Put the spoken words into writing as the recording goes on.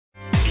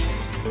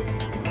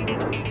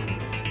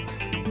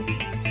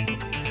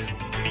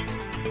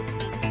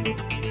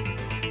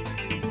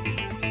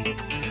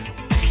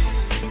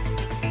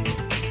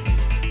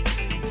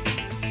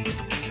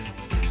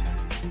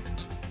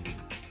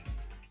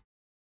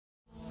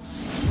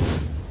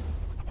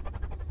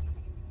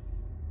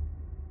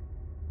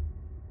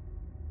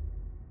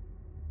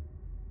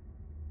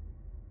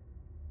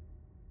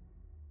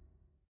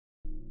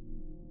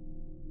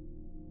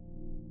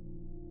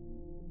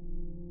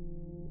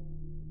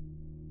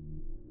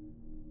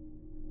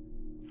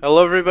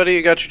Hello everybody,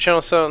 you got your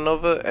channel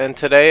benthesupernova, and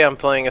today I'm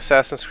playing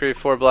Assassin's Creed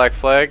 4 Black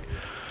Flag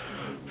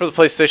for the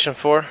PlayStation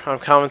 4. I'm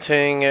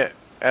commenting it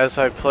as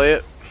I play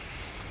it.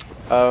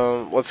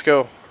 Let's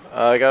go.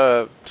 I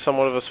got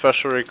somewhat of a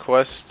special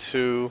request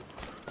to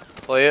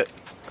play it,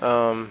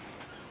 so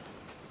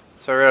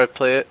I gotta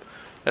play it,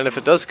 and if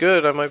it does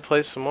good, I might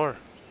play some more.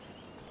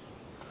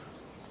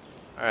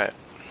 Alright.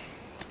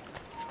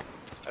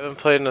 I haven't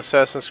played an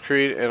Assassin's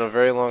Creed in a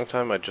very long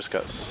time. I just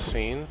got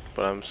seen,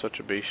 but I'm such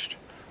a beast.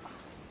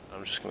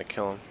 I'm just gonna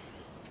kill him.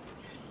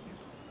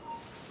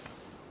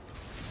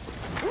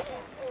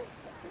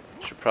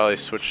 Should probably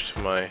switch to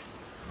my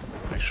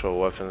actual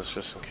weapons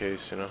just in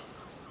case, you know.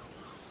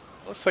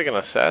 Looks like an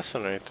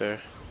assassin right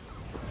there.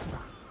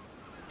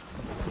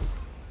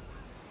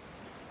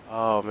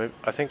 Oh, maybe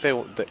I think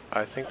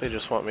they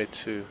just want me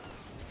to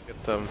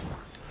get them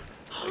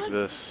like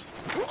this.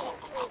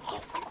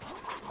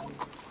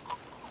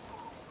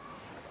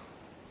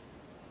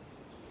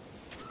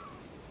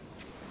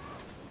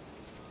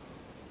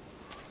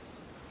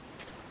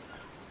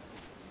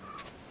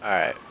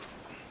 Alright.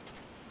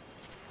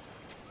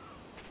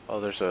 Oh,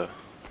 there's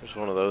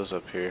one of those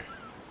up here.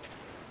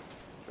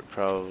 Should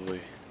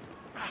probably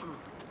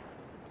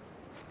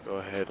go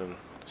ahead and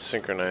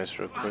synchronize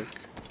real quick.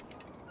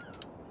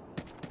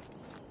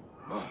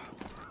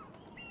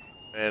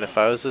 Man, if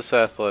I was this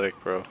athletic,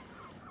 bro.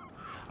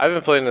 I've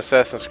been playing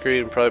Assassin's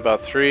Creed in probably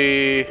about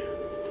 3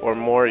 or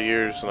more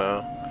years now.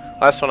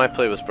 Last one I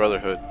played was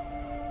Brotherhood.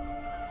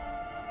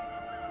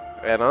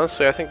 And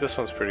honestly, I think this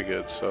one's pretty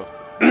good, so.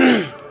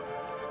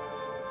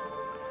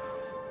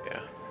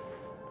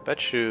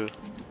 Bet you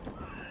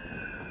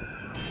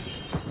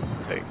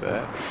take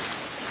that.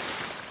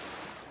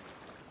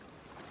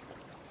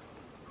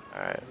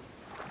 Alright.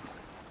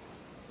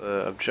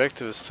 The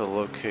objective is to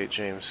locate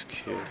James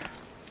Kidd.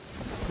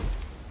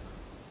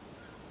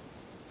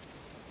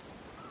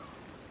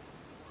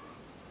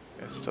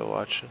 You guys still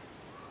watching?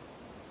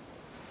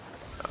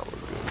 Oh,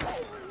 we're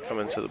good. Come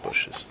into the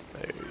bushes.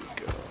 There you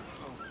go.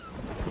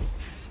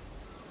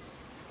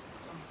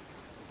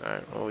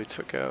 Alright, well, we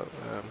took out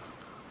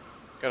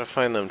gotta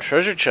find them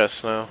treasure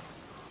chests now.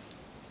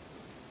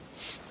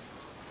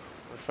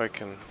 If I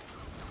can.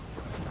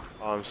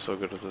 Oh, I'm so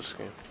good at this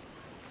game.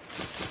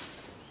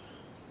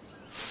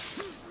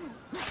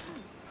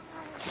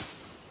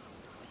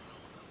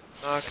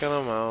 Knocking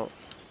them out.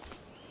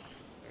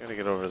 I gotta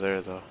get over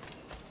there though.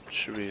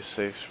 Should be a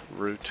safe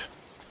route.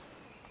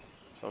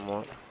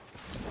 Somewhat.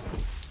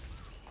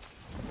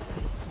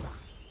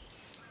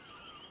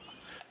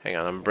 Hang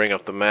on, I'm gonna bring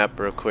up the map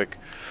real quick.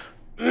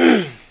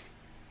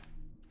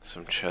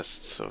 Some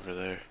chests over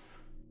there.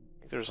 I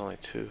think there's only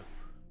 2.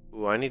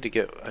 Ooh, I need to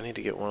get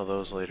one of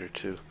those later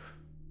too.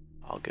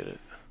 I'll get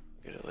it.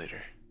 Get it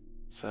later.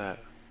 What's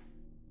that?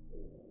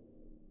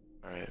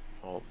 Alright,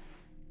 well,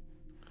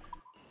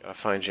 gotta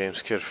find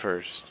James Kidd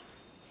first.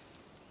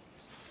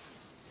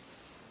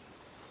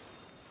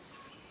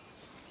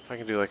 If I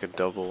can do like a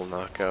double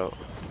knockout.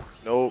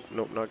 Nope,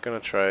 not gonna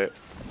try it.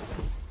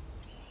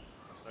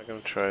 Not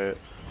gonna try it.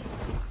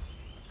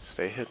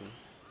 Stay hidden.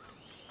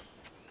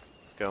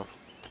 Let's go.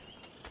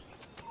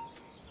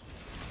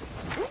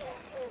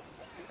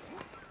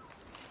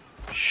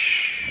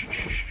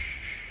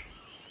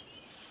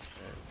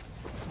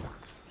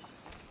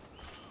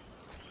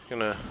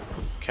 Gonna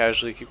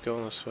casually keep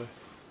going this way.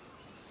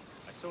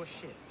 I saw a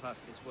ship pass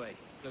this way,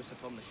 close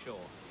up on the shore,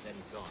 then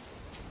gone.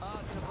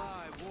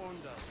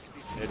 Warned us to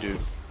be Yeah,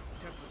 dude.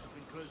 Templars have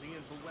been closing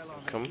in for well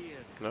on Come? a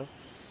year. No?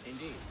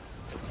 Indeed.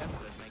 The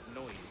Templars make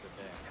noise with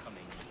their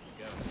coming and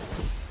going.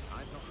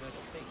 I've not heard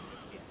a thing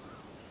just yet.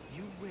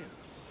 You will.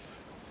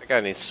 That guy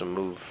needs to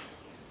move.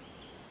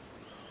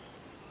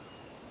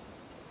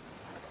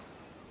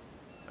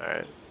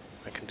 Alright,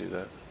 I can do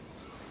that.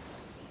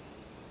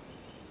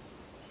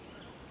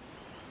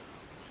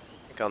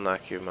 I think I'll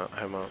knock him out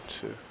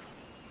too.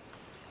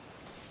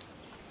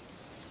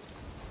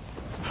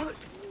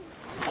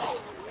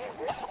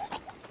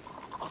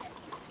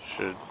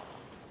 Should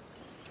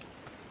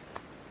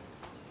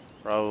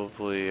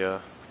probably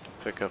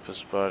pick up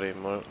his body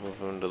and move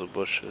him into the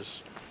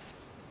bushes.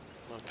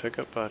 Come on, pick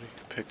up body.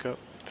 Pick up.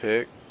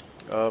 Pick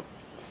up.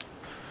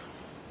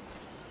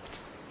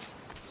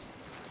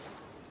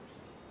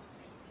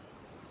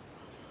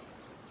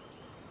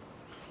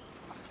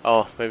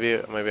 Oh, maybe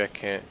I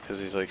can't because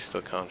he's like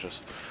still conscious.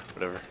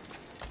 Whatever.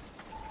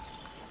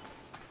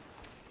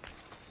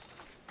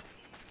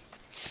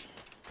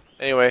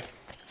 Anyway,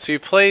 so you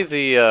play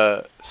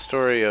the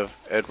story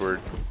of Edward,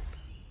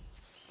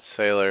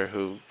 sailor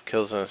who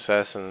kills an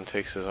assassin and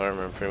takes his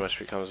armor and pretty much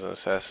becomes an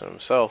assassin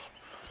himself,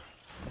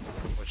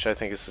 which I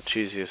think is the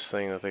cheesiest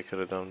thing that they could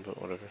have done,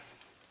 but whatever.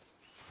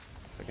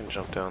 I can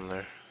jump down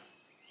there.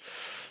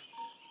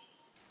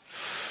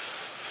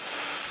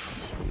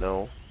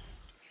 No.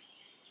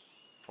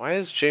 Why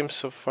is James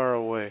so far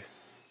away?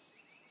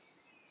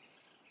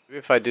 Maybe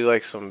if I do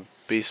like some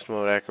beast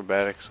mode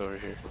acrobatics over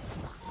here.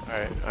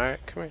 Alright,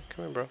 come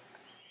here, bro.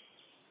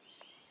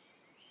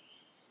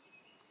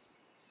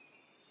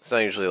 It's not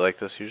usually like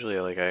this. Usually,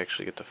 I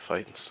actually get to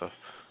fight and stuff.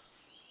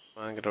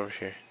 Come on, get over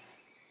here.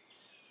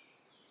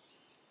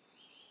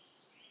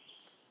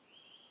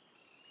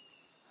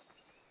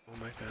 Oh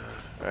my god.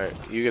 Alright,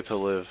 you get to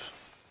live.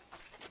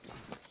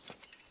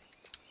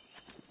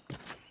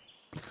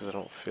 Because I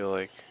don't feel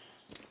like...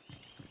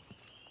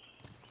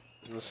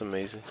 Isn't this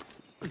amazing?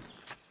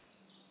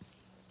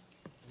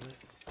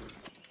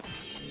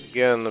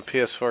 Again, the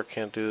PS4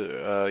 can't do...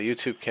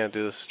 YouTube can't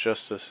do this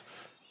justice.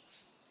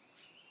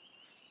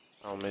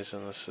 How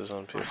amazing this is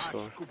on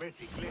PS4.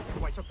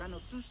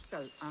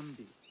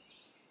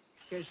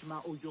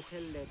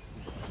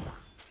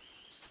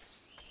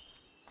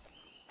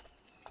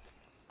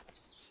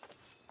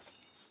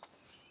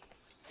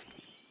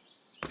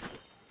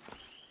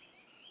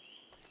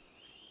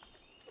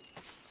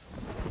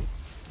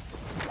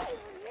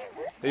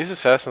 These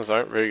assassins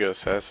aren't very good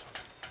assassins.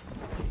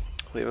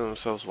 Leaving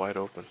themselves wide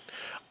open.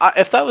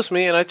 If that was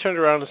me and I turned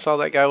around and saw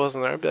that guy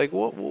wasn't there, I'd be like,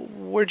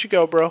 where'd you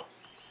go, bro?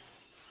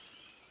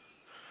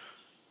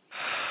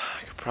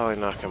 I could probably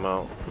knock him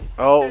out.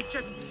 Oh.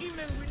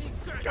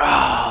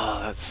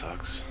 Ah, that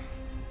sucks.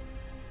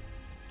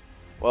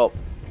 Well,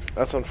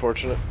 that's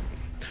unfortunate.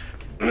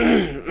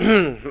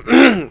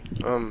 Round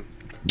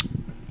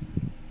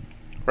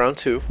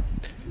 2.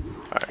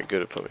 Alright, good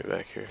to put me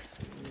back here.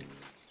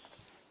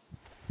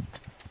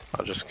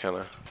 I'll just kind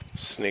of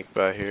sneak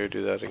by here,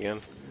 do that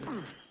again.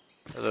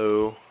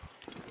 Hello.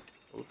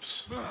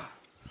 Oops.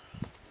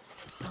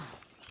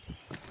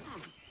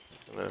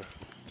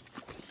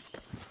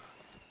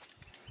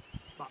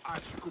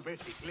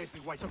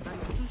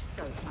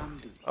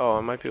 Oh,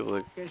 I might be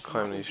able to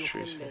climb these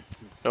trees.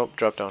 Nope,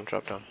 drop down,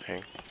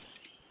 hang.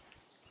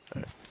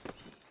 Alright.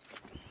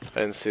 I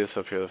didn't see this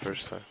up here the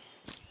first time.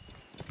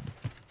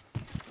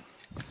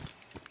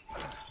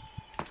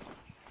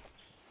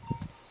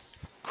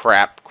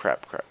 Crap.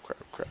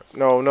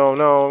 No, I'm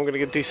gonna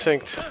get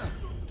desynced.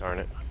 Darn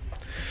it.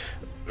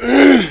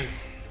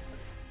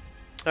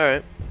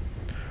 Alright,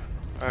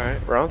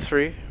 round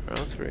 3.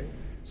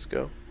 Let's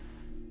go.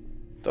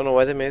 Don't know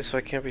why they made it so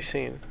I can't be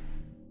seen.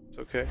 It's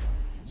okay.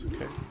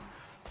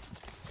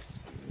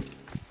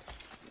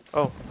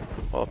 Oh,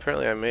 well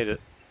apparently I made it.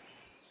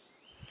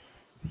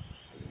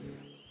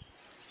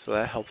 So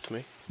that helped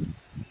me.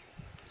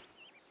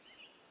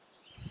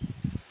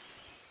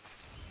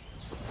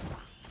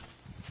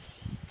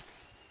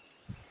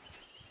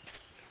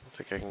 I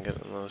think I can get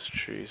in those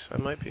trees. I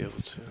might be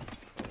able to.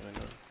 Probably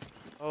not.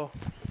 Oh.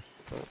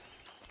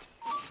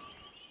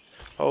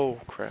 Oh,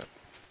 crap.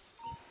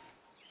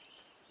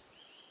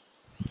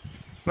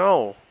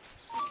 No!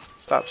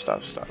 Stop.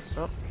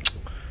 No.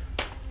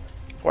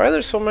 Why are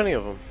there so many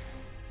of them?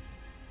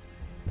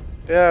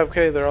 Yeah,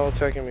 okay, they're all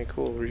attacking me.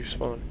 Cool,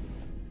 respawn.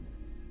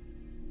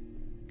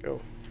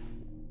 Go.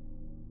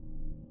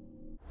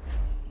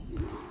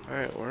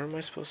 Alright, where am I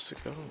supposed to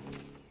go?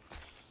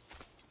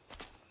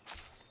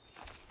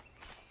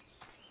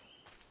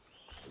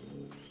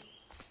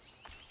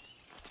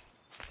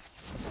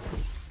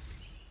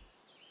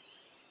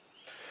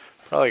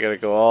 Probably gotta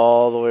go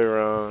all the way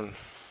around.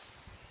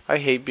 I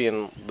hate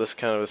being this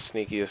kind of a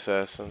sneaky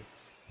assassin.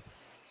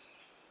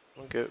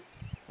 Don't get...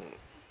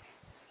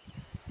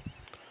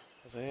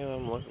 Is any of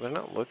them look? They're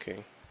not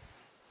looking.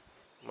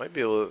 Might be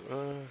able to...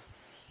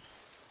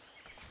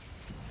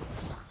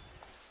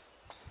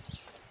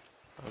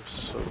 I'm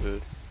so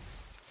good.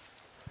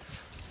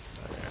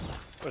 Okay.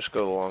 Let's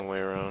go the long way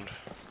around.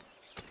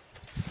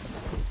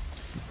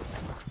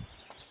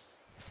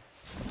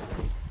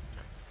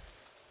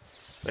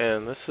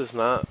 Man, this is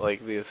not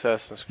like the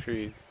Assassin's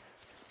Creed.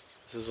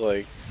 This is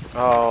like,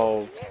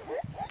 oh,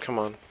 come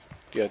on.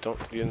 Yeah, you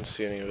didn't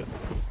see any of it.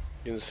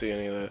 You didn't see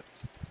any of that.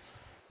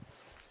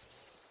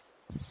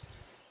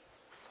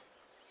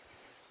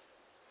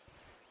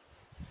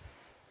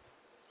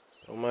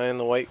 Don't mind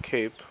the white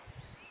cape.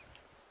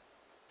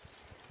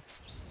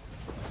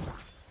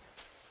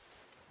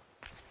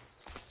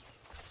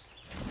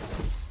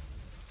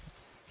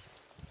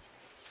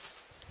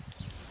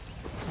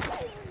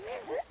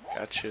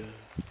 Gotcha.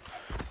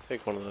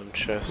 Take one of them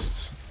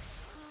chests.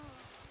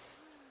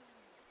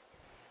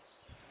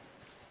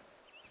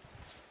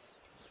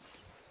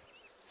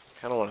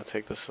 Kinda wanna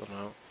take this one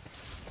out.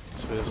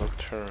 So he doesn't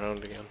turn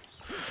around again.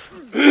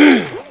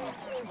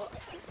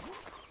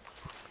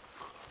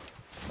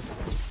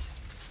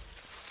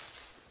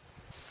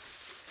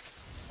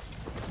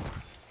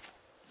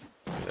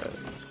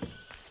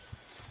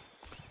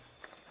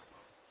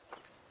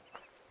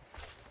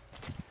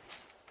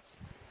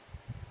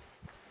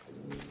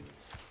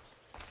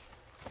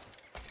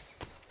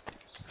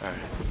 Alright.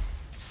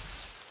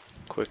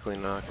 Quickly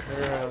knock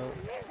her out.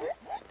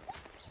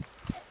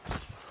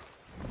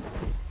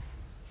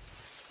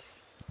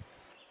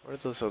 Where are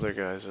those other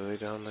guys? Are they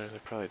down there? They're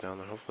probably down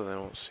there. Hopefully they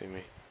won't see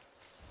me.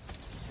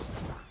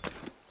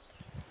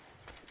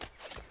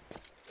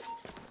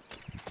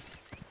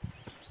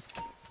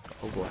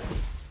 Oh boy.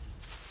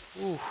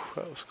 Ooh,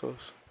 that was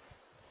close.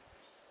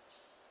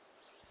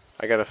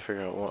 I gotta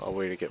figure out a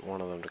way to get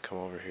one of them to come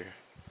over here.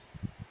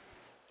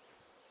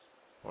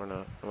 Or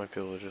not. I might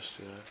be able to just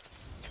do that.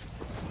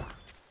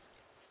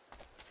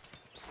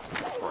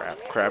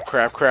 Crap,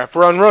 crap, crap.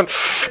 Run, run!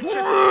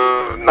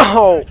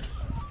 No!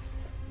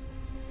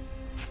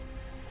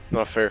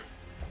 Not fair.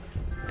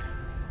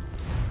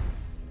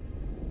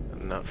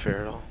 Not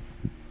fair at all,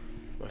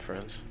 my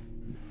friends.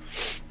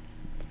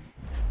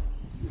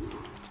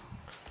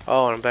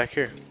 Oh, and I'm back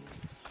here.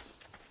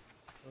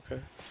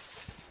 Okay.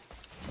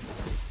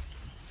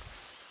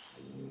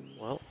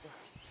 Well.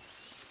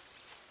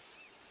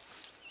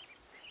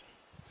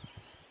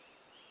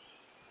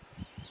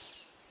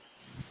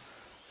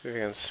 See if I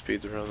can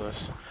speed run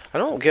this. I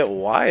don't get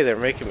why they're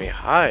making me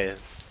hide.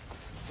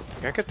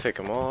 I could take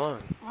them all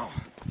on.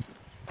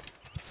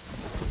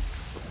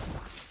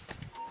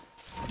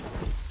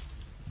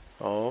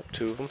 Oh,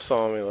 2 of them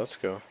saw me. Let's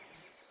go.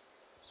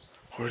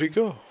 Where'd he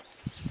go?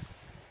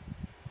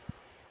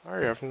 I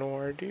have no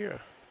idea.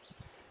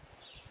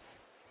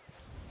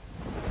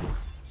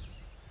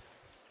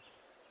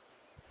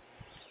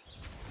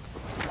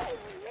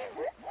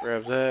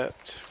 Grab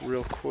that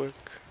real quick.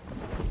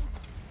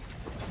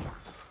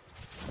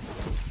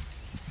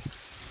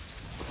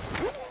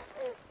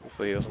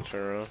 Hopefully he doesn't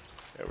turn around.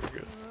 Yeah, we're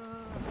good.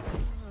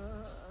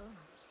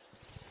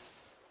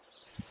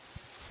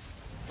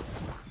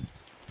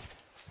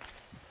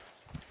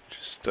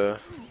 Just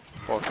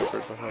walk over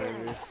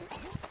behind me.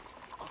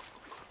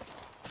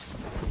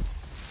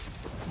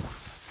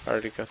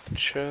 Already got the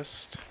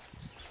chest.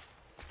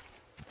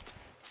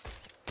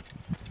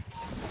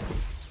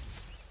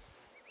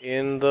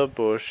 In the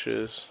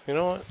bushes. You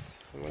know what?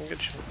 I'm gonna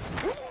get you.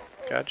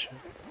 Gotcha.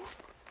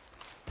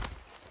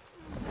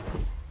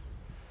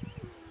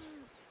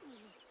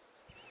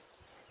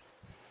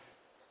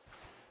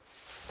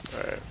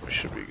 Alright, we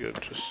should be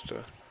good. Just,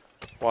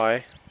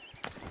 why?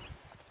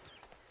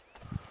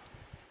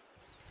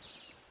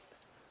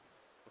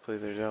 Hopefully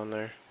they're down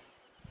there.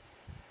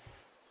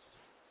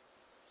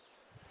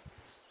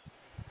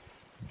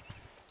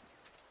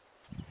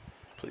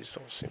 Please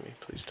don't see me.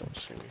 Please don't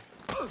see me.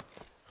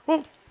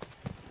 Whoa!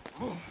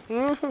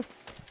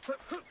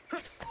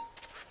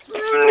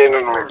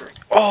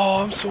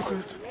 Oh, I'm so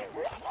good.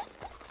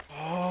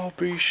 Oh,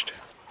 beast.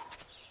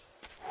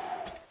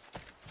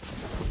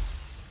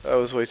 That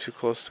was way too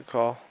close to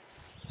call.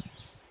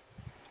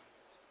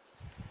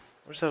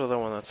 Where's that other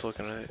one that's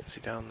looking at it? Is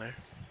he down there?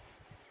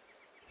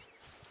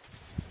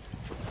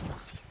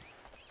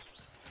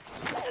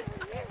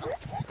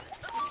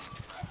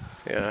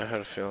 Yeah, I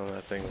had a feeling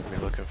that thing would be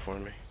looking for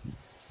me.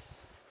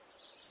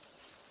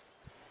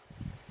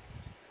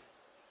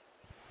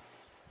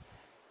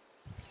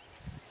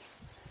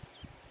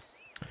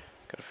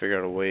 Gotta figure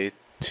out a way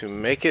to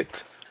make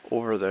it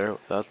over there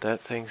without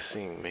that thing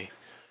seeing me.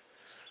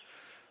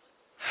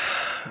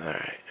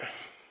 Alright.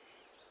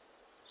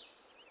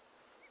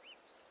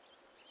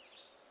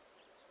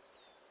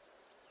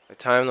 If I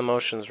time the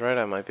motions right,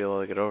 I might be able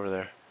to get over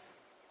there.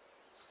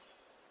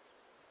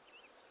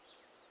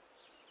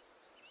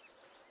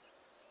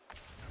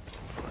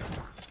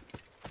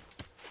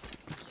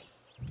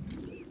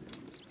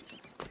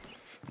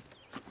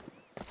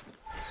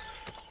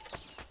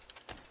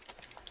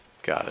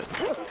 Got it.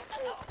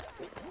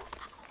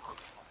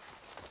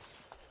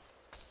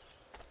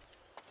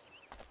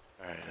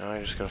 Alright, now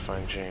I just gotta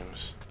find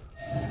James.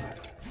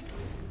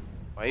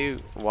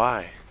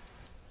 Why?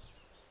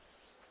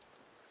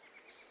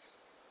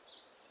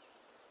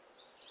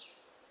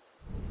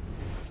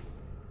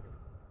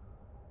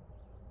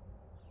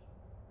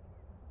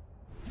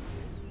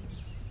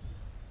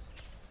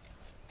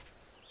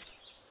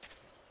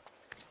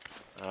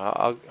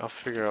 I'll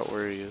figure out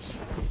where he is.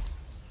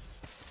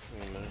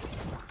 Wait a minute.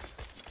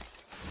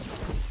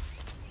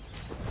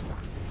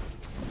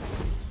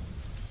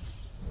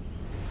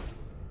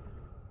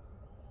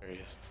 There he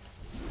is.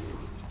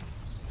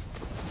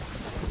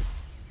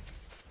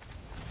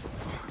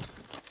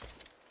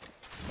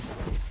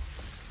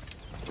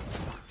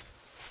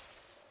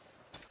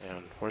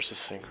 Man, where's the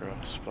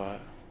synchro spot?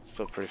 It's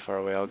still pretty far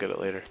away. I'll get it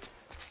later.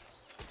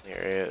 The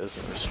area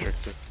isn't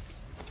restricted.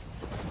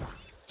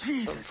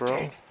 Jesus, bro.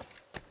 Kate.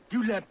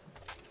 You let...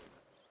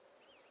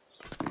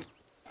 We're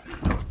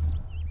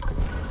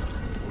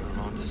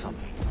on to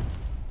something.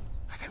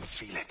 I can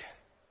feel it.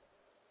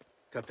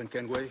 Captain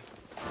Kenway?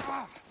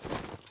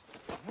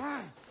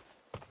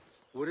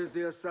 Where is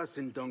the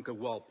assassin, Duncan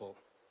Walpole?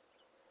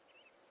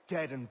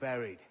 Dead and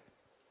buried.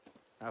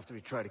 After he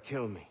tried to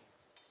kill me.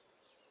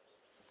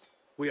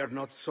 We are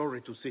not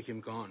sorry to see him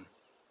gone,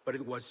 but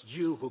it was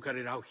you who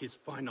carried out his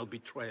final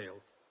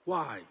betrayal.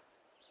 Why?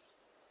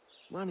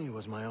 Money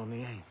was my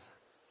only aim.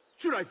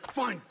 Should I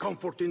find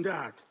comfort in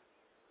that?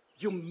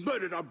 You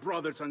murdered our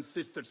brothers and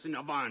sisters in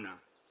Havana.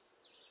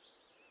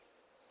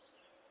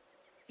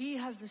 He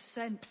has the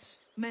sense,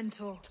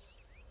 Mentor.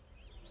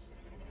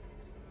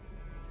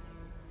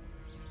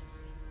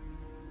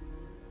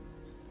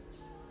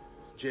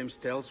 James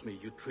tells me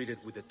you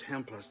treated with the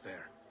Templars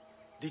there.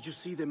 Did you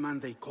see the man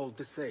they called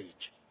the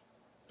Sage?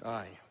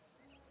 Aye.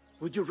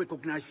 Would you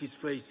recognize his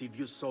face if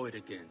you saw it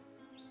again?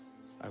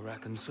 I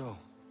reckon so.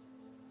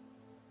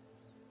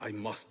 I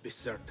must be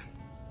certain.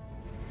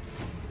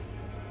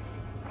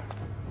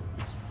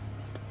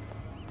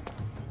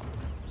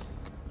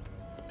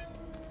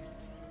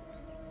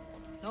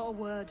 Not a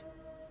word.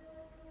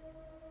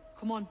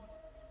 Come on.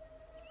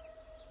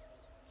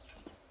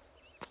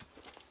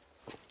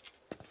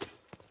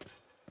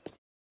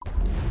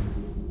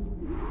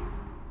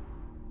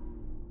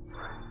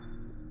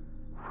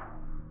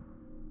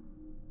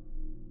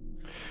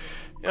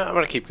 Yeah, I'm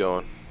gonna keep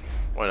going.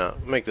 Why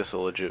not? Make this a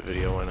legit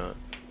video, why not?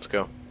 Let's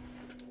go.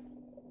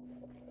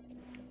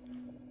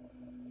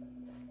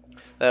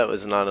 That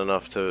was not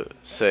enough to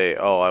say,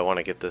 oh, I want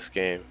to get this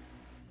game.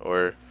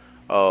 Or,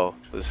 oh,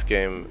 this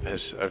game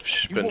has, I've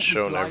been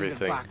shown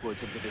everything.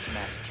 Backwards into this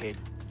mess, kid.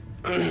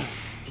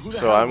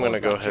 So I'm gonna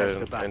go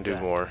ahead and do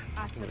more.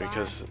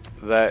 Because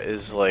that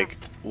is like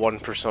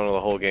 1% of the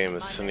whole game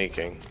is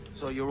sneaking.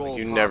 So you're all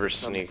You part never of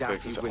some sneak,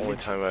 like it's the only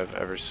time I've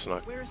ever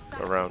snuck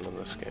around in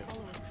this game.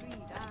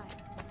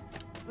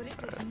 But it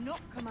does not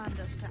command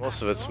us to Most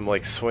act of it's lost,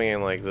 like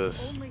swinging like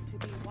this. only to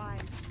be wise.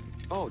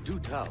 Oh, do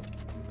tell.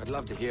 I'd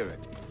love to hear it.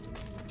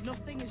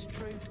 Nothing is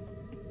true.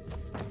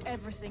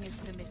 Everything is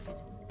permitted.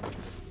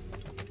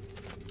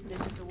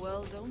 This is the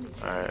world's only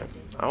Alright,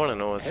 certainty. I want to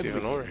know what's even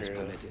Everything over is here.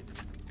 permitted.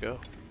 Go.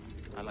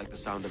 I like the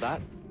sound of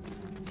that.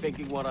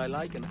 Thinking what I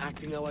like and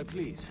acting how I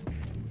please.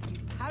 You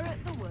parrot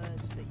the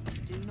words, but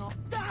you do not.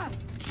 Ah!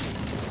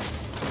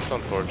 It's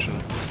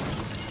unfortunate.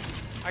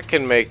 I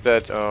can make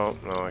that. Oh,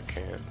 no, I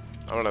can't.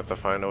 I'm gonna have to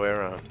find a way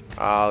around.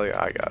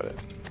 I got it.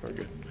 We're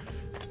good.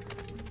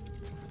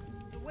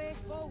 The way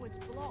forward's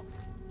blocked.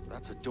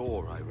 That's a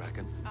door, I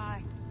reckon.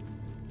 Aye.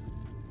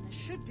 There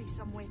should be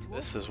some way to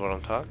This open is what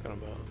I'm talking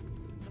about.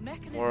 the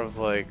mechanism. More of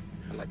like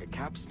Like a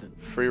capstan.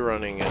 free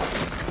running and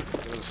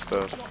doing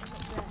stuff. blocked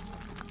up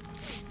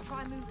there.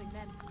 Try moving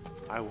then.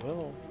 I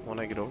will when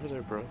I get over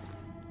there, bro.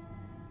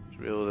 Should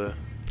be able to.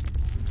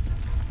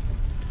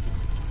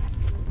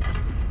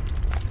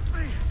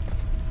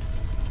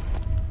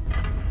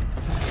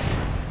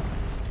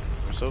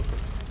 Door's open.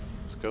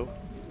 Let's go.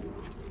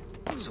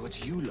 So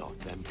it's you lot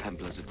them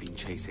Templars have been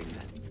chasing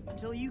then?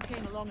 Until you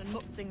came along and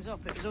mucked things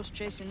up, it was us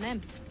chasing them.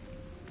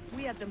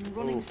 We had them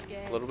running Ooh,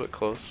 scared. a little bit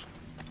close.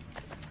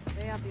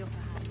 They have the upper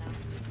hand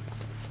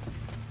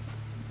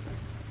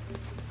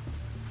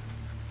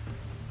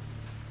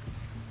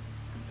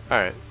now.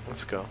 Alright,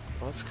 let's go.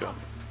 Let's go.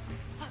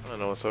 I don't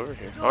know what's over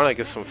here. I want to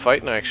get some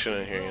fighting action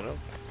in here, you know?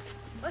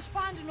 Let's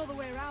find another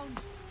way around.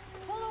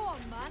 Follow on,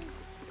 man.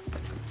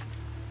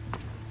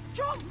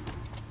 Jump!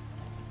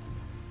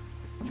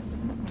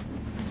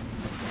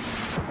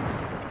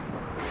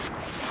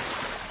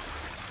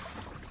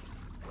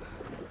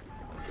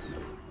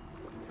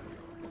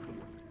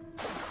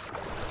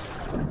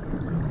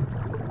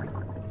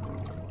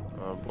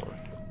 Oh boy.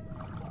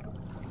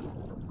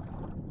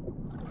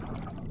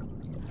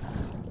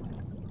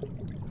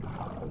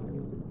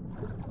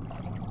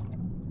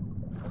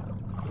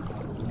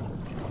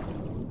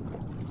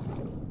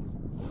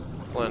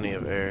 Plenty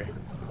of air.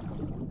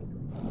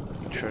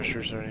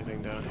 Treasures or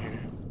anything down here?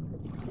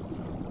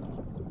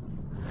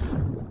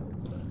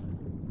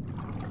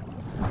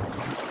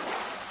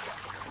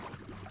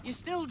 You're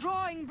still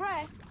drawing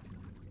breath?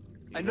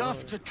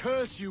 Enough to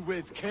curse you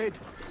with, kid!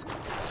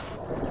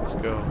 Let's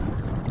go.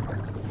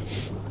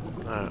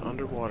 Alright,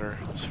 underwater.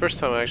 It's the first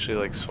time I actually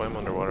like swam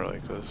underwater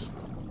like this.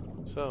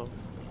 So,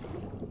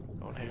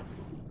 going ham.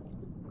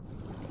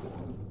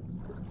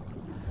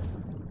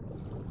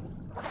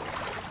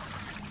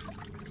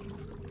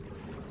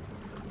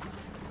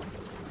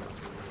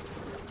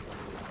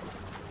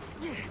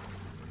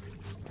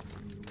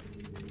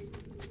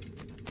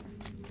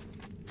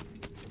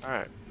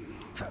 Alright.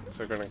 So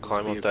we're gonna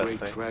climb Must up be a that great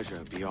thing. treasure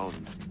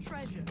beyond.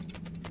 Treasure.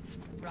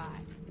 Right.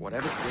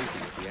 Whatever's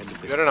waiting at the end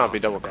of this better not be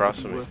path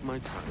double-crossing better be me. worth my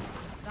time.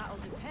 That'll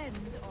depend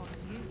on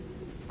you.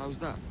 How's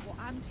that? What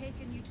I'm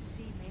taking you to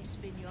see may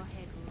spin your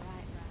head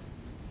right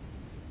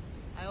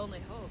round. I only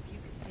hope you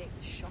can take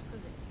the shock of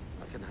it.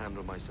 I can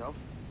handle myself.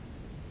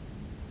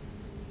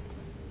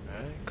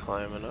 Alright,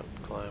 climbing up,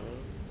 climbing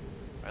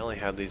up. I only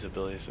had these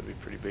abilities, it'd be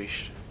pretty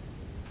beast.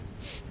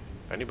 If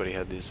anybody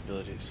had these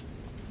abilities.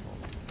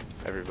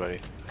 Everybody.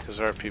 Because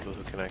there are people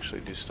who can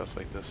actually do stuff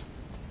like this.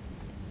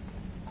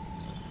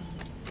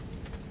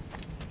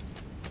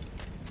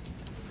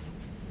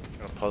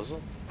 Got a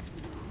puzzle?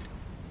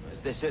 Is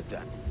this it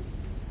then?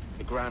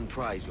 The grand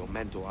prize your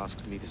mentor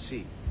asked me to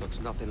see. Looks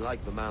nothing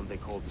like the man they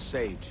called the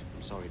Sage,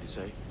 I'm sorry to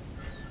say.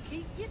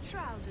 Keep your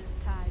trousers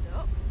tied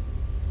up.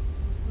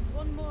 With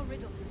one more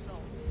riddle to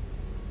solve.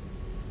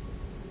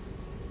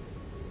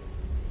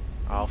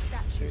 I'll These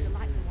statues are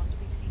like the ones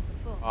we've seen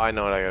before. Oh, I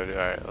know what I gotta do.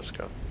 Alright, let's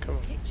go. Come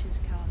on. Pictures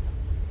carved on.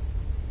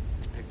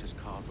 There's pictures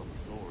carved on the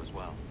floor as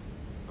well.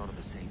 Not of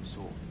the same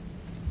sort.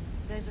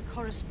 There's a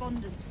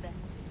correspondence then.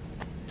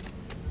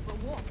 But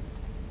what?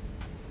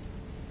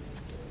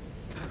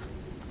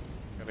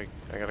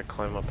 I gotta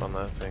climb up on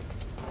that thing.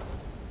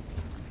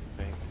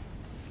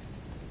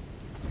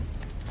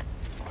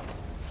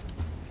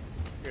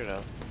 Figure it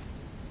out.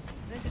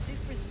 There's a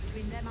difference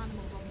between them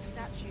animals on the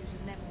statues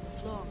and them on the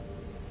floor.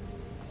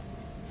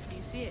 Do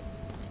you see it?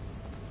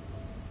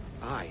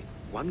 Aye,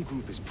 one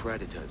group is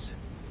predators.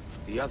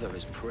 The other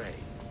is prey.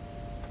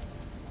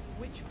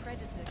 Which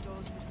predator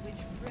goes with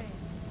which prey?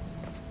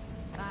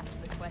 That's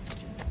the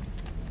question.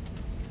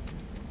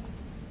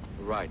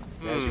 Right,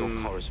 there's your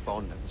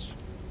correspondence.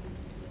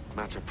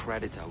 Match a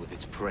predator with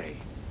its prey.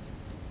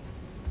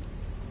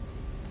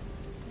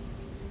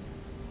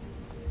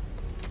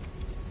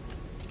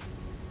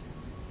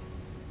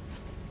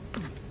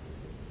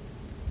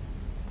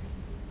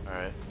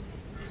 Alright.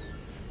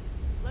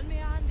 Lend me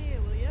a hand here,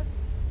 will you?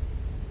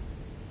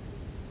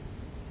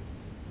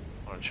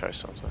 I want to try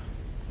something.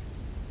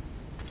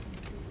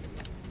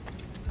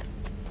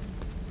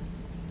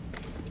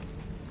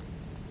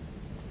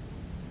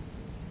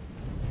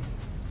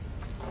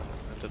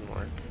 That didn't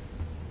work.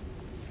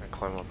 I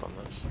climb up on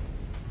this.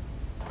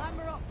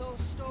 Clamber up those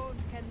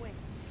stones, can we?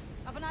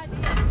 Have an idea?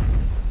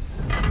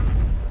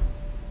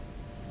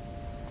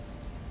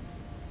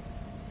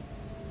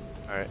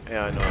 Alright,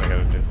 yeah, I know what I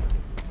gotta do.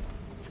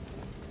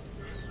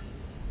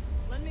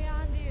 Lend me a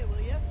hand here,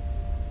 will you?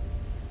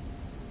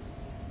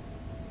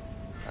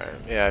 Alright,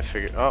 yeah, I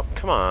figured. Oh,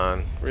 come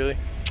on. Really?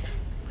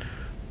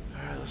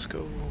 Alright, let's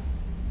go.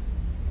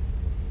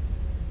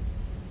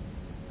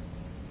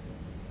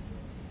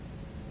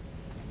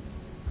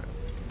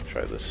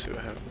 Try this, see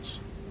what happens.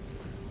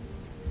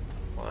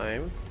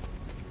 Climb.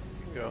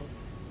 Go.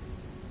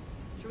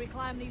 Shall we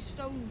climb these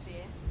stones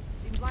here?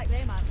 Seems like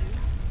they might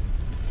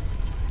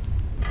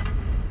do.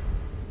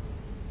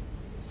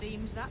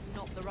 Seems that's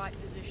not the right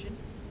position.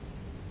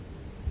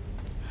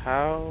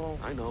 How?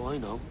 I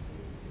know.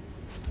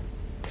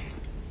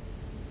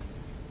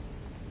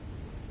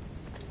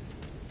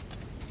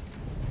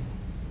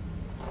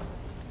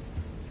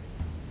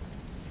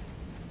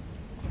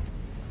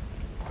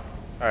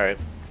 Alright,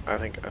 I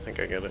think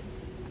I get it.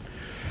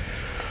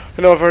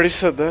 I know I've already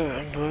said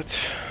that,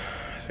 but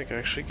I think I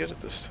actually get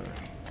it this time.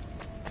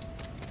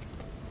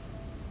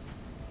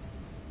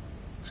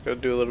 Just gotta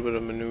do a little bit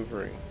of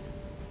maneuvering.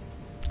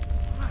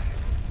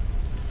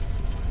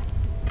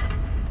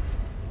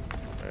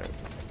 Alright,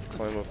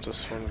 climb up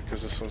this one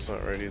because this one's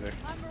not right either.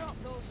 Clamber up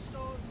those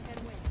stones,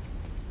 can we?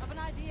 Have an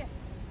idea?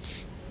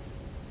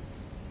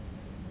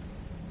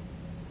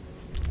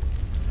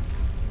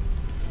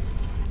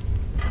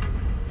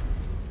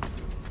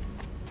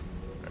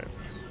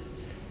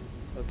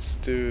 Let's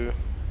do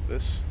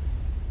this.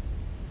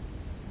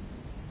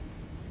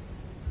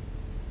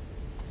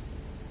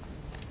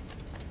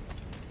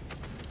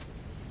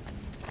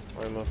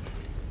 Climb up.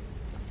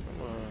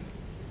 Come on.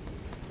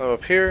 Climb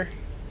up here.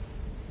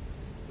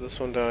 This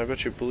one down. I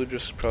bet you blue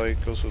just probably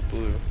goes with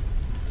blue.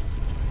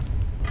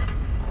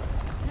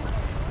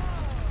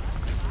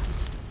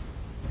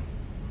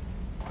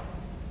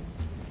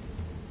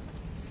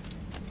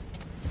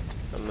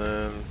 And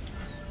then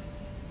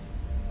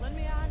Lend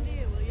me a hand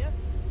here, will you?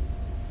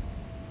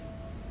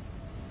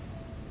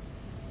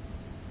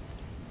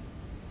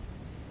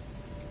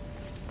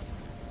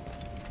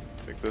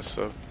 pick this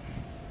up.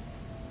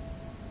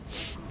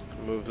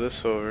 Move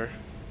this over.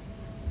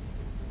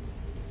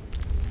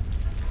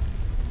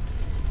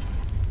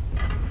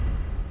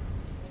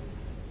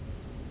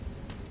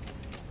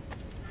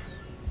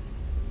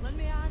 Lend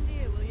me a hand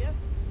here, will you?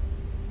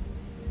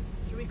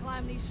 Shall we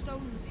climb these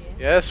stones here?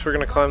 Yes, we're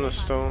gonna climb the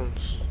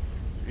stones.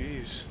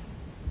 Jeez.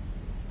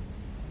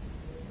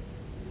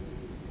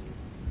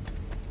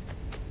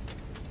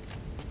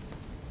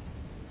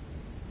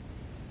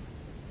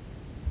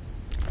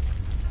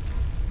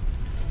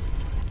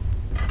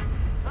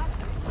 That's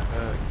it.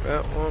 Back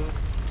that one.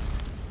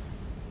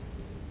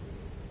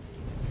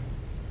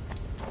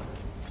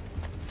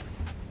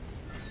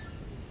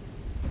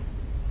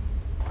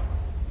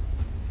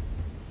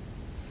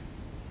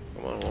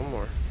 Come on, one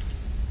more.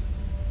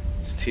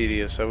 It's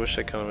tedious. I wish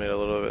I kind of made it a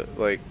little bit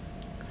like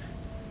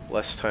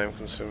less time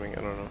consuming.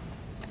 I don't know.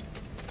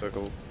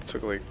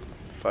 Took like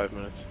 5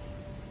 minutes.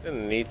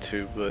 Didn't need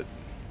to, but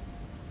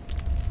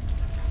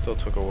still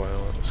took a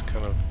while. It was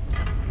kind of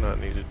not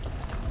needed.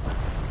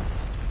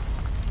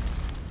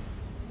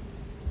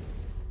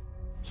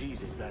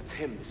 Jesus, that's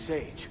him, the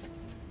sage.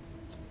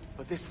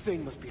 But this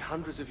thing must be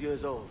hundreds of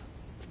years old.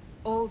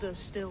 Older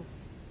still.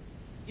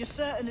 You're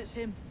certain it's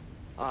him?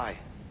 Aye.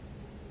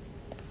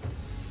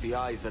 It's the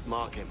eyes that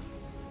mark him.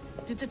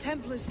 Did the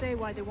Templars say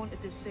why they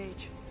wanted this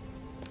sage?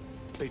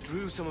 They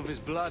drew some of his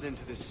blood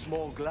into this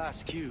small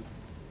glass cube.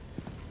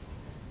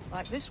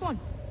 Like this one?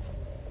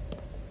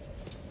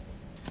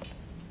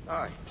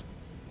 Aye.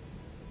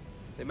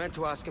 They meant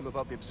to ask him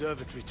about the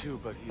observatory too,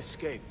 but he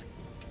escaped.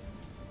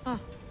 Huh.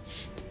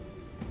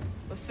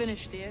 We're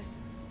finished here.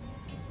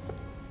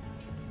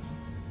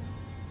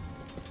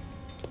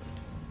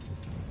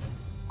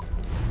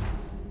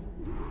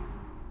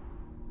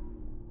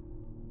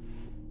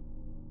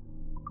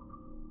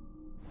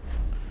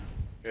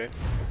 Okay.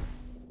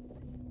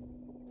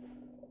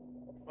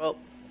 Well,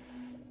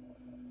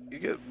 you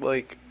get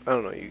like, I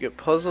don't know, you get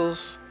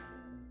puzzles,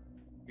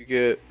 you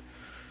get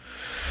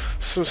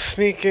some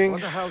sneaking,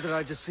 What the hell did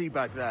I just see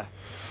back there?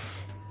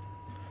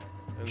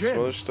 and Jim.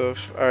 some other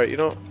stuff. Alright, you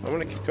know, I'm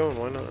gonna keep going,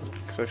 why not?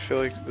 Because I feel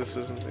like this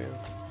isn't the end.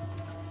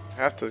 I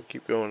have to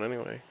keep going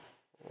anyway.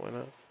 Why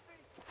not?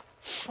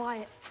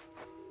 Quiet.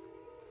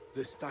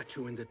 The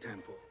statue in the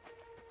temple.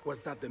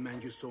 Was that the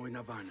man you saw in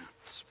Havana?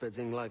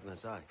 Spitting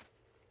likeness, aye.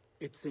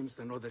 It seems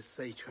another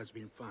sage has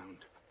been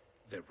found.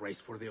 The race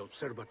for the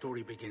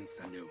observatory begins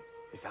anew.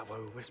 Is that why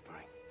we're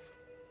whispering?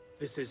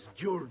 This is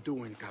your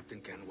doing, Captain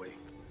Kenway.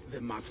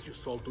 The maps you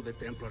sold to the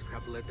Templars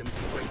have led them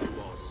straight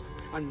to us.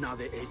 And now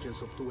the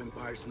agents of two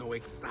empires know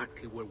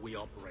exactly where we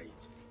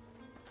operate.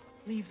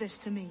 Leave this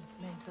to me,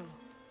 Mental.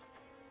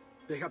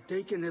 They have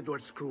taken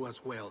Edward's crew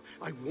as well.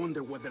 I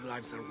wonder what their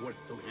lives are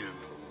worth to him.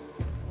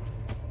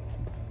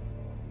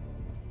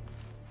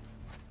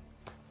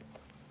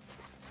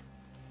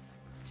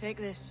 Take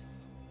this.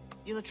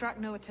 You'll attract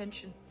no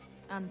attention,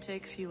 and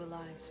take fewer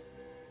lives.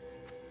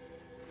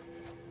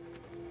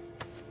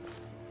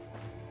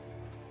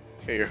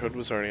 Okay, your hood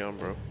was already on,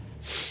 bro.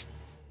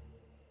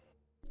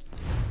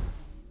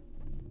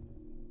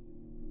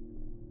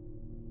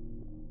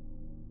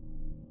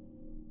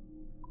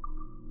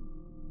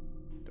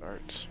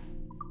 Darts.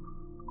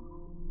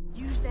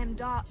 Use them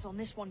darts on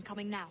this one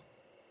coming now.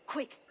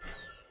 Quick!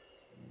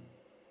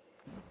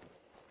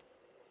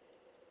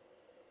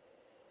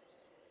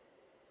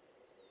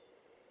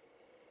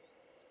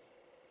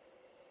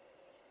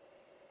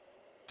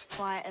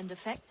 Quiet and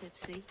effective,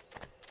 see?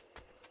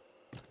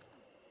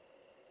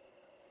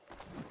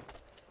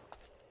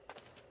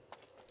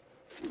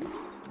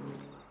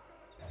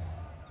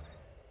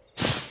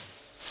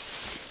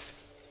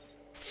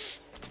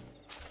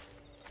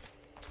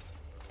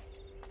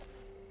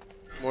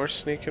 More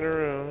sneaking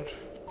around.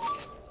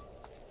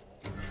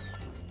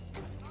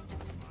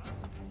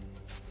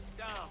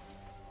 Down.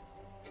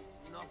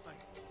 Nothing.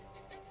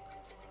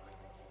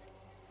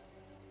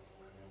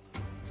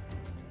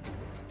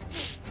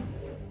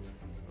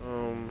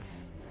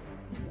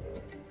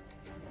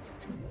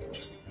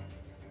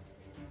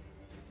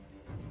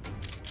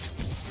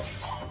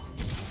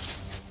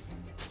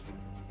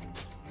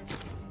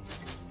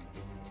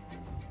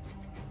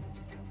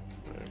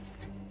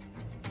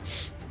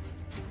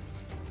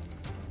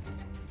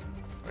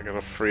 I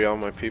gotta free all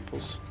my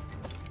peoples.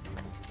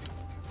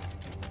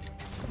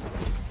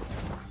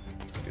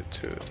 Let's get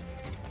to it.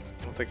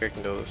 I don't think I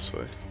can go this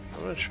way.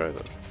 I'm gonna try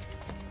that.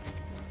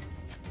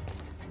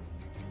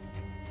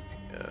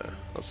 Yeah,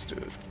 let's do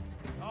it.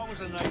 I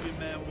was a Navy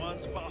man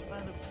once, but I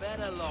found a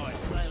better life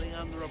sailing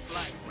under a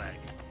black flag.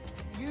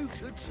 You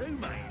could too,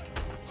 mate.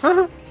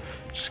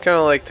 Just kind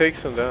of like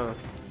takes them down.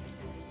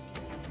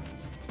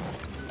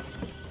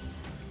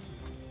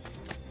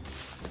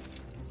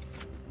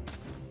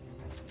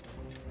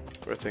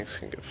 Where things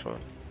can get fun.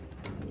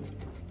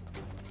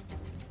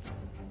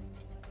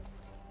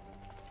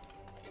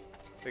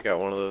 They got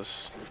one of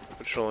those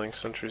patrolling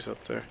sentries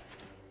up there.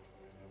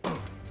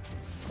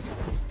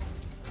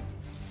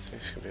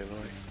 Things can be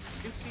annoying.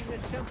 You see the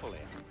temple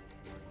here?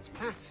 It's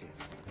massive.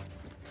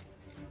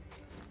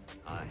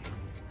 Aye.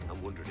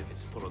 I'm wondering if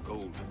it's full of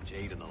gold and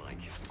jade and the like.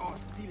 Oh,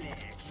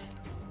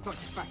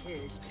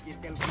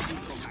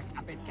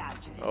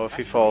 if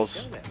he falls.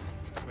 Isn't it?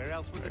 Where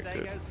else would the Very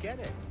good. Dagos get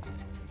it?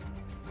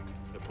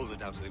 They're pulling it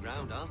down to the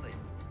ground, aren't they?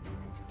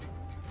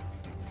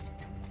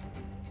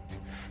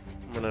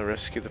 I'm gonna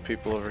rescue the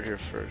people over here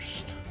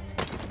first.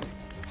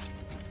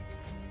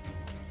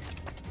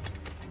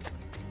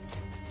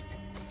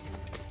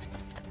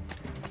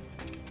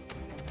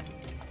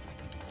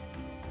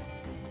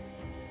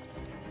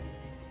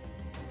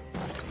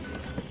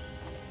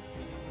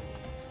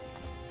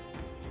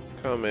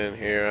 Come in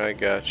here, I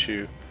got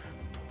you.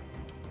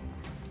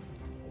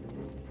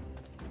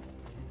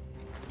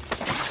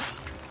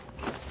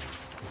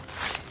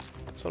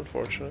 It's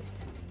unfortunate.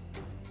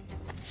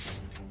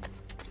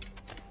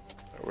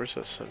 Where's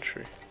that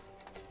sentry?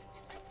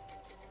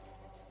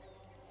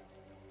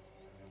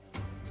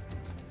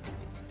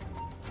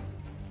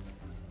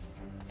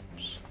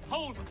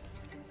 Hold them!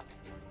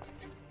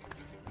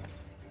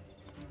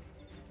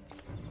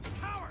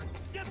 Coward!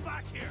 Get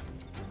back here!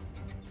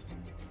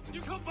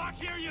 You come back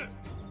here, you!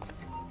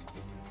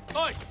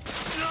 Oi!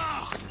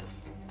 Ah!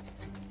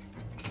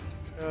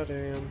 God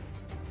damn. I'm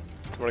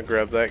gonna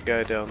grab that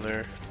guy down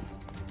there.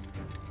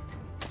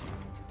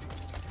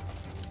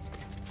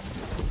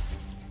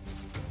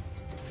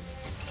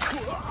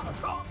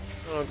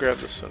 I'll grab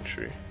the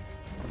sentry.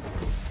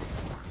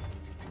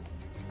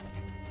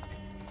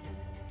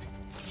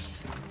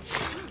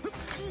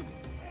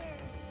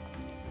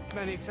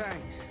 Many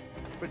thanks,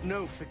 but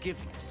no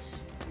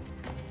forgiveness.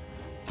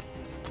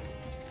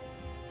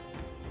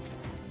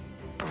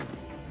 I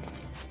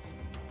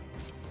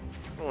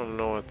don't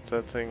know what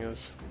that thing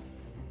is.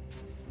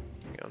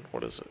 Hang on,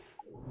 what is it?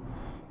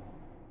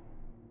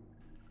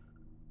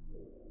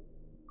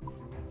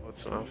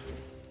 That's enough.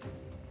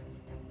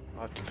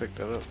 I'll have to pick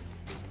that up.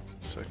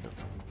 A second.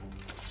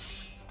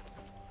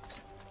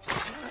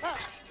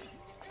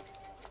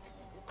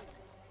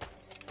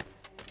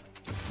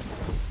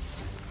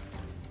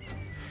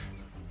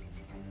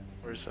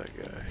 Where's that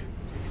guy?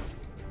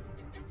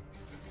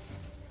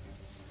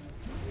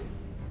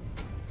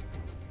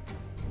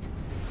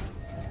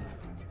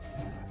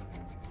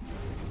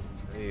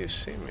 Hey, you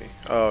see me?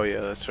 Oh yeah,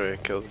 that's right. I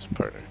killed his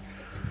partner.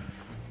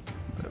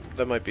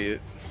 That might be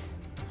it.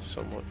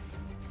 Somewhat.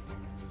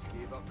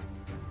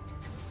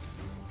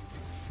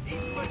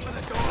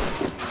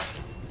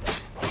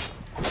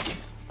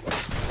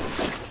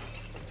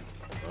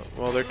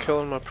 Well, they're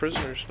killing my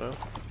prisoners now.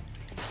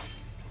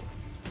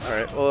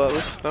 Alright, well at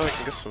least now I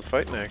can get some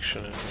fighting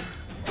action in here.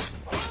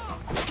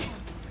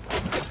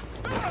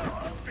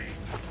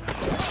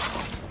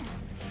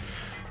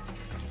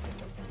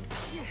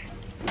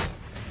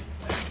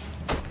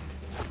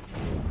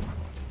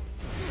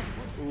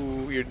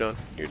 Ooh, you're done.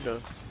 You're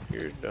done.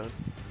 You're done.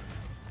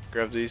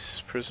 Grab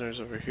these prisoners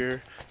over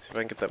here. See if I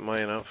can get that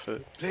Mayan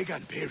outfit. Plague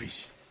and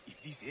perish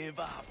if this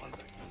ever happens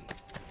again.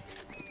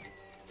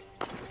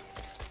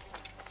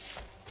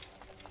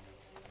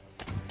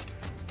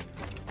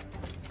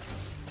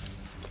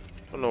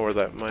 I don't know where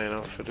that Mayan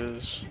outfit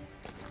is.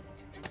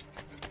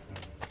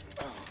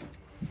 I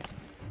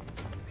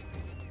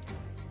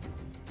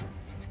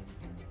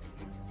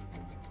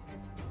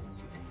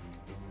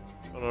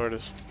don't know where it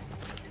is.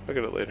 Look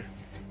at it later.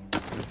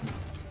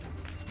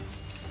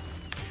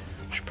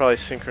 Should probably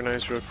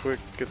synchronize real quick,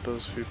 get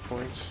those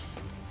viewpoints.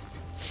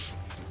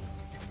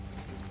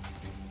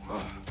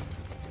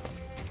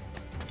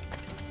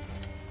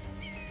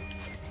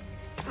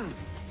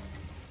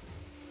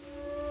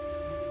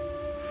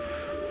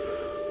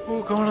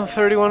 Ooh, going on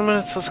 31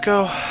 minutes, let's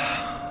go.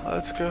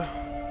 Let's go.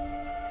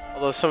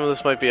 Although some of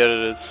this might be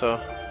edited, so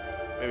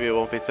maybe it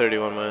won't be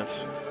 31 minutes.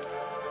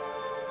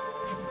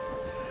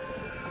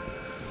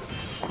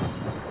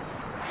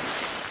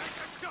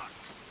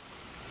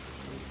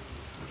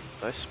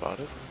 I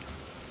spotted.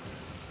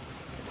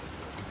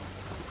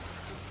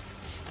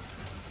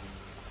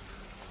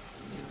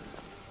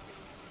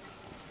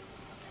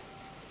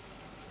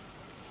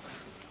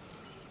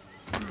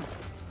 I'm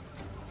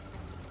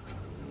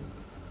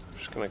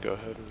just gonna go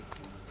ahead and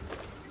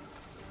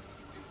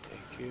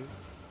thank you.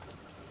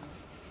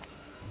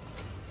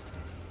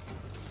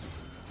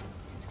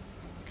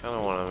 Kinda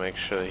wanna make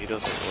sure that he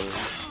doesn't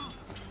lose.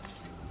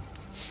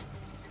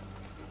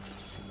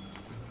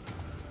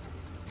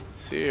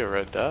 See a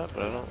red dot,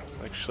 but I don't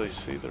actually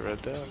see the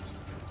red dot.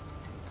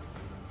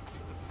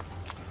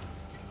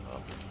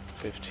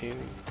 15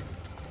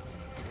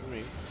 for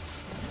me.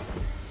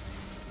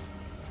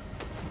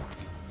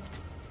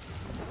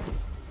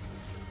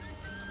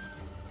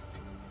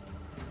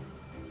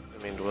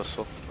 I mean to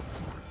whistle.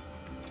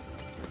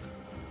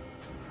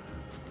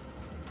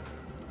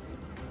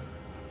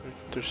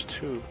 There's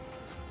two.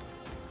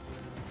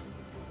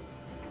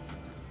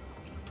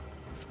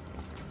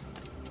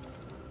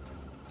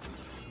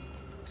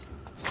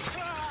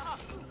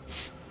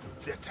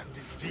 Death and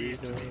disease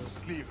to these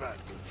slavers.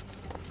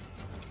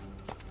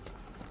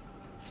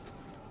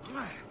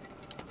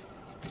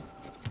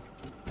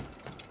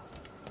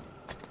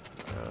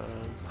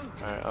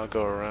 Alright, I'll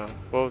go around.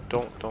 Whoa,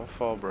 don't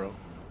fall, bro.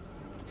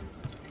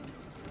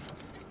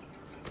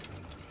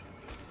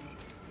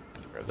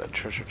 Grab that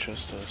treasure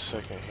chest in a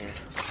second here.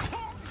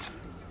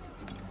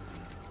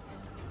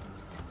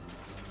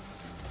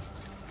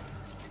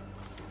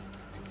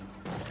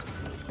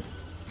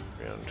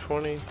 Round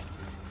 20.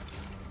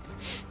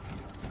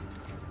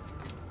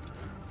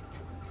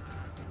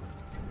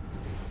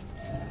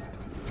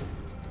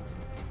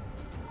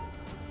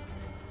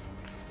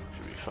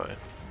 Should be fine.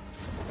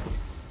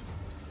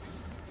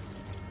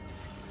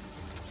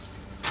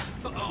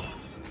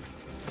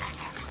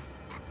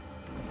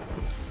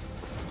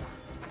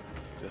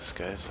 This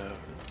guy's out.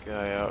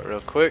 Guy out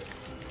real quick.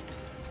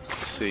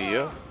 See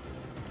ya.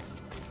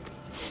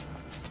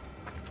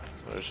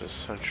 There's a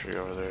sentry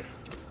over there.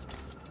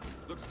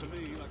 Looks to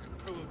me like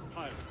a crew of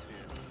pirates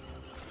here.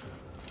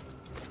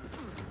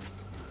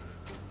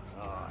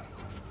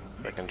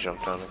 I can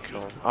jump down and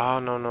kill him. Oh,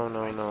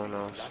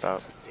 no.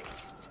 Stop.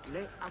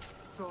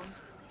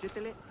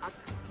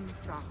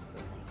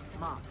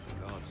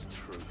 God's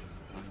truth.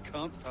 I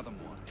can't fathom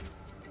why.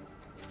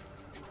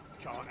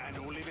 Can't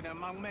handle living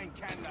among men,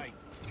 can they?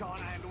 Can't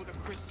handle the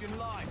Christian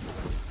life,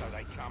 so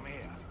they come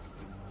here.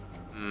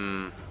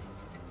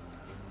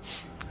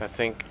 I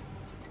think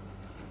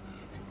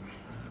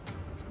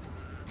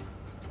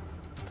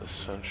the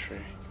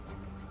sentry.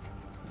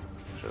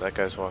 So that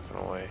guy's walking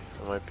away.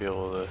 I might be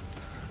able to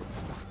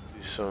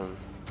do some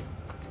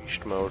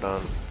beast mode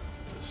on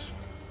this.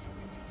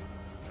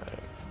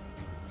 Right.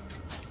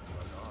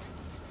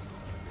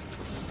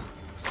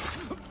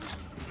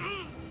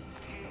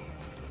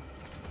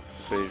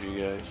 Save you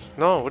guys.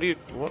 No, what?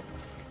 Well,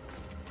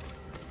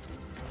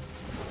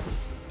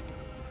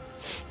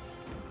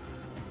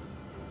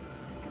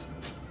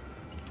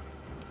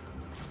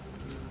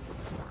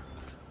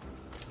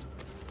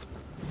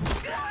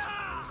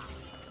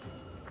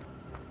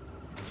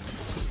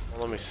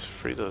 let me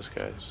free those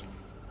guys.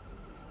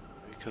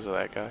 Because of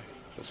that guy,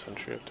 the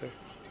sentry up there.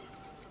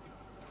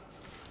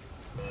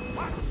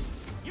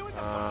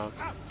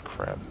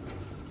 Crap.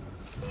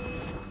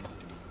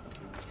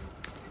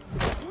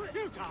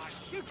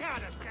 You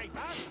can't escape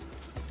us.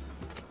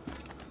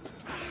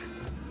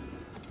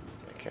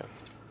 I can.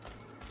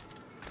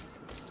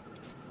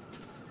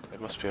 They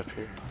must be up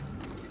here.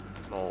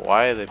 I don't know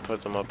why they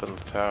put them up in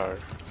the tower.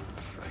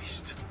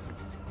 Christ.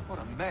 What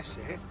a mess,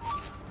 eh?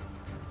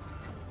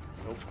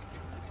 Nope.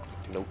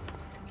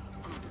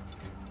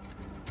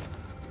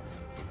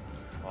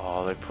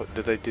 Oh,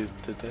 did they?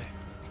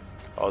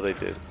 Oh, they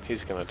did.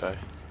 He's gonna die.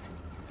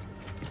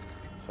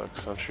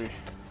 Sucks, sentry.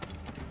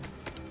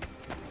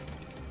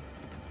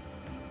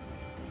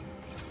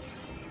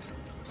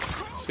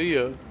 See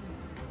ya.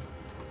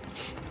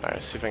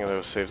 Alright, see if I can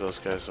go save those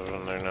guys over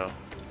in there now.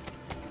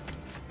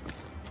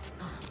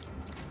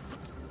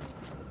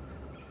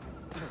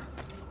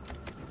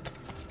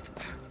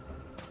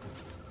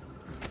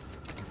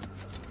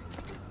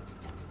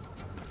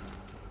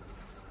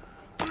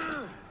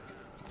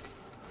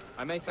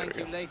 I may thank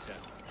you later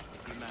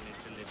if you manage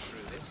to live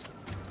through this.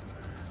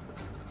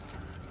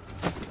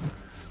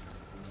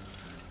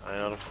 9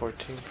 out of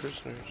 14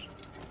 prisoners.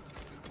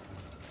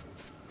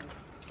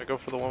 I go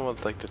for the one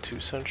with like the 2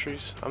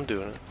 sentries. I'm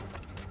doing it.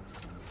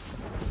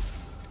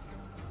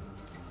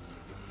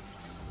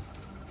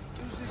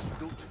 Who's this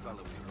Dutch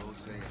fellow we all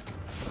saying?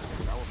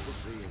 Powerful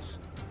he is.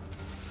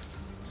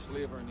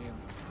 Slaver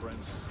named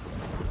Prince.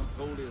 I'm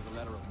told he has a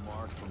letter of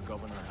marque from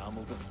Governor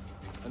Hamilton,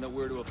 and that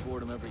we're to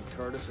afford him every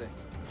courtesy.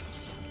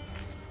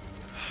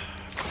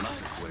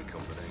 Nice way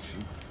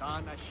combination.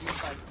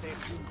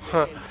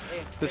 Huh.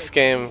 This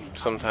game,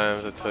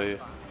 sometimes, I tell you.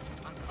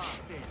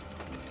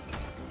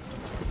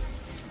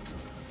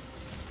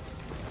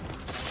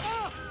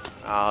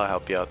 I'll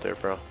help you out there,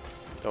 bro.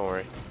 Don't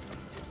worry.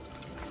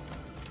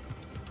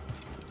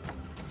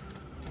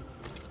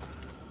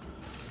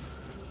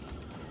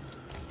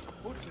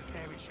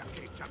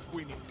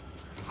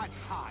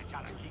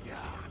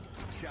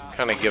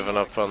 Kind of giving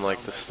up on like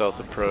the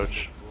stealth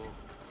approach.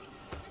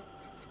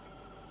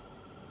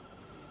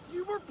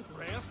 You were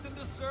pressed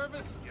into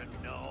service, you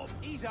knob.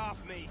 Ease off,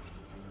 mate.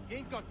 You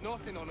ain't got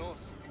nothing on us.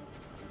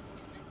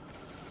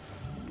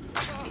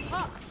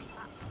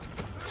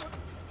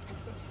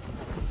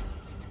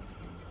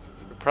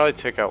 We'll probably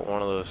take out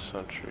one of those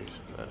sentries.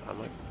 I'm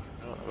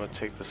gonna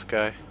take this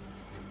guy.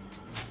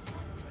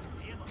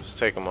 Just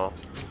take them all.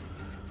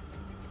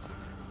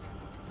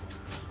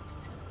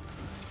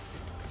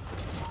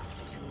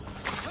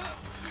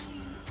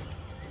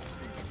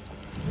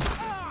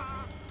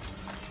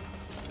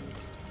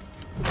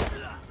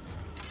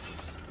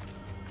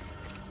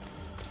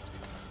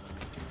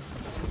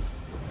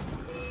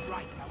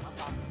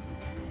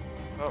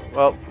 Oh,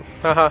 well,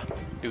 haha,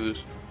 you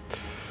lose.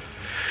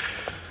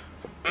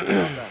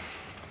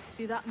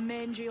 See that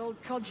mangy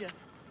old codger?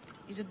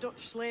 He's a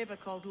Dutch slaver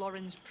called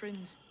Lorenz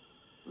Prins,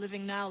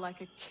 living now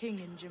like a king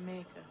in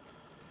Jamaica.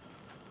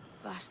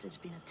 Bastard's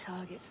been a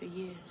target for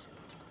years.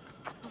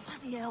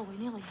 Bloody hell, we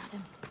nearly had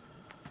him.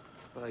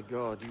 By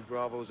God, you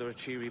bravos are a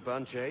cheery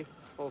bunch, eh?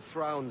 All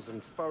frowns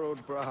and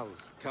furrowed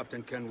brows.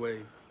 Captain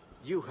Kenway,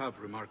 you have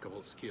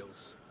remarkable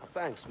skills.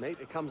 Thanks, mate.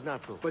 It comes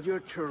natural. But you're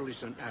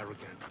churlish and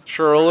arrogant.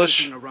 Churlish.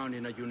 Dancing around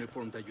in a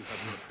uniform that you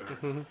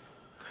have not earned.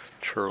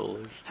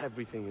 Churlish.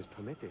 Everything is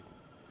permitted.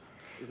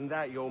 Isn't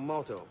that your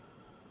motto?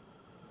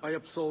 I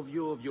absolve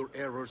you of your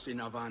errors in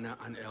Havana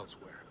and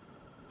elsewhere.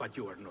 But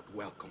you are not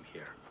welcome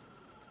here.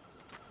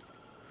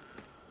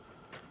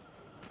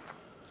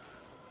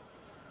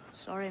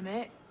 Sorry,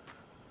 mate.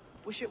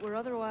 Wish it were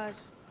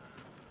otherwise.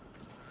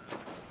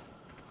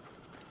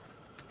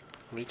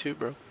 Me too,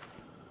 bro.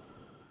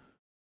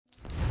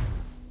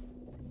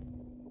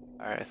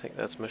 Alright, I think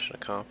that's mission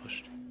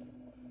accomplished.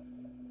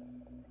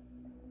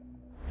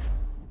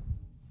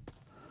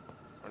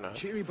 Or not.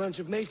 Cheery bunch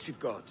of mates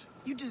you've got.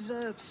 You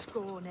deserve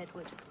scorn,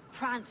 Edward.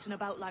 Prancing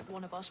about like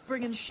one of us,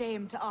 bringing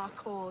shame to our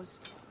cause.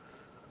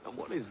 And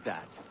what is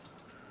that?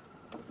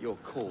 Your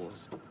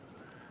cause?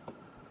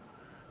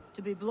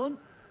 To be blunt,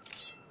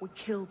 we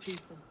kill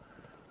people.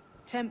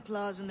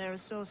 Templars and their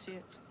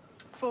associates.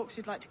 Folks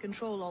who'd like to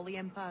control all the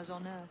empires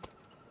on Earth.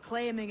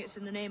 Claiming it's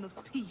in the name of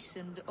peace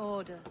and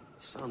order.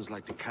 Sounds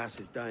like to cast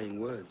his dying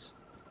words.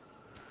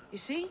 You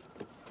see?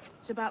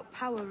 It's about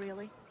power,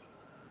 really.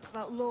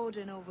 About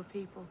lording over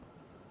people.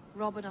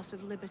 Robbing us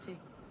of liberty.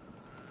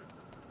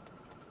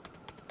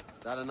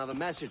 That another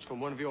message from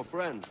one of your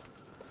friends?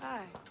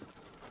 Aye.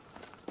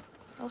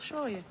 I'll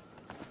show you.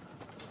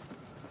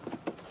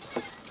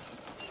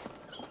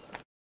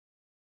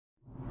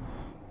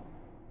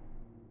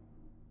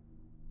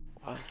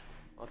 Wow,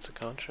 lots of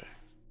contracts.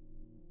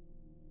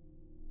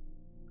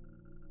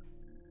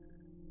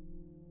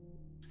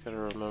 Just gotta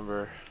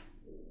remember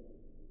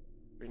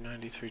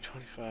 390,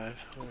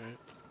 325. Alright.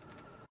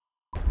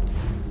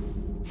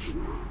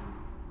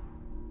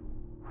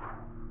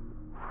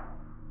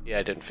 Yeah,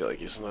 I didn't feel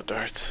like using the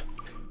darts.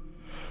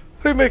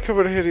 They may come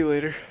in handy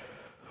later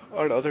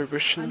on other I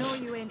missions. know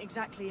you ain't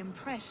exactly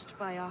impressed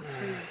by our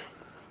creed.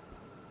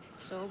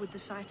 So would the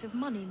sight of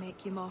money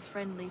make you more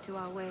friendly to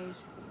our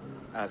ways?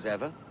 As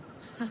ever?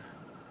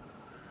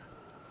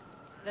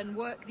 Then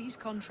work these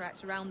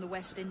contracts around the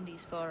West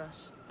Indies for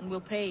us, and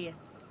we'll pay you.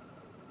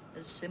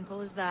 As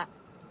simple as that.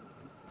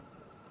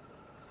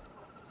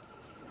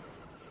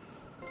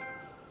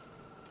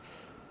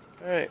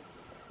 Alright,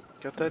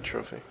 got that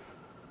trophy.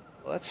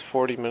 Well, that's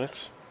 40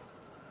 minutes.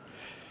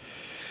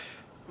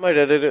 Might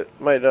edit it,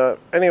 might not.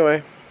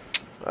 Anyway,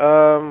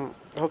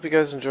 hope you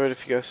guys enjoyed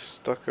if you guys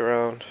stuck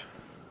around.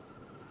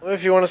 Well,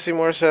 if you want to see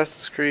more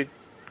Assassin's Creed,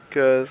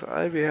 because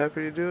I'd be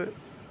happy to do it.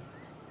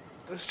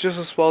 It's just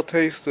a small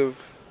taste of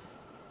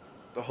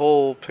the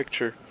whole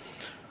picture.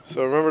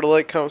 So remember to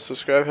like, comment,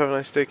 subscribe. Have a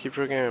nice day. Keep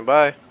pro gaming.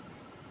 Bye.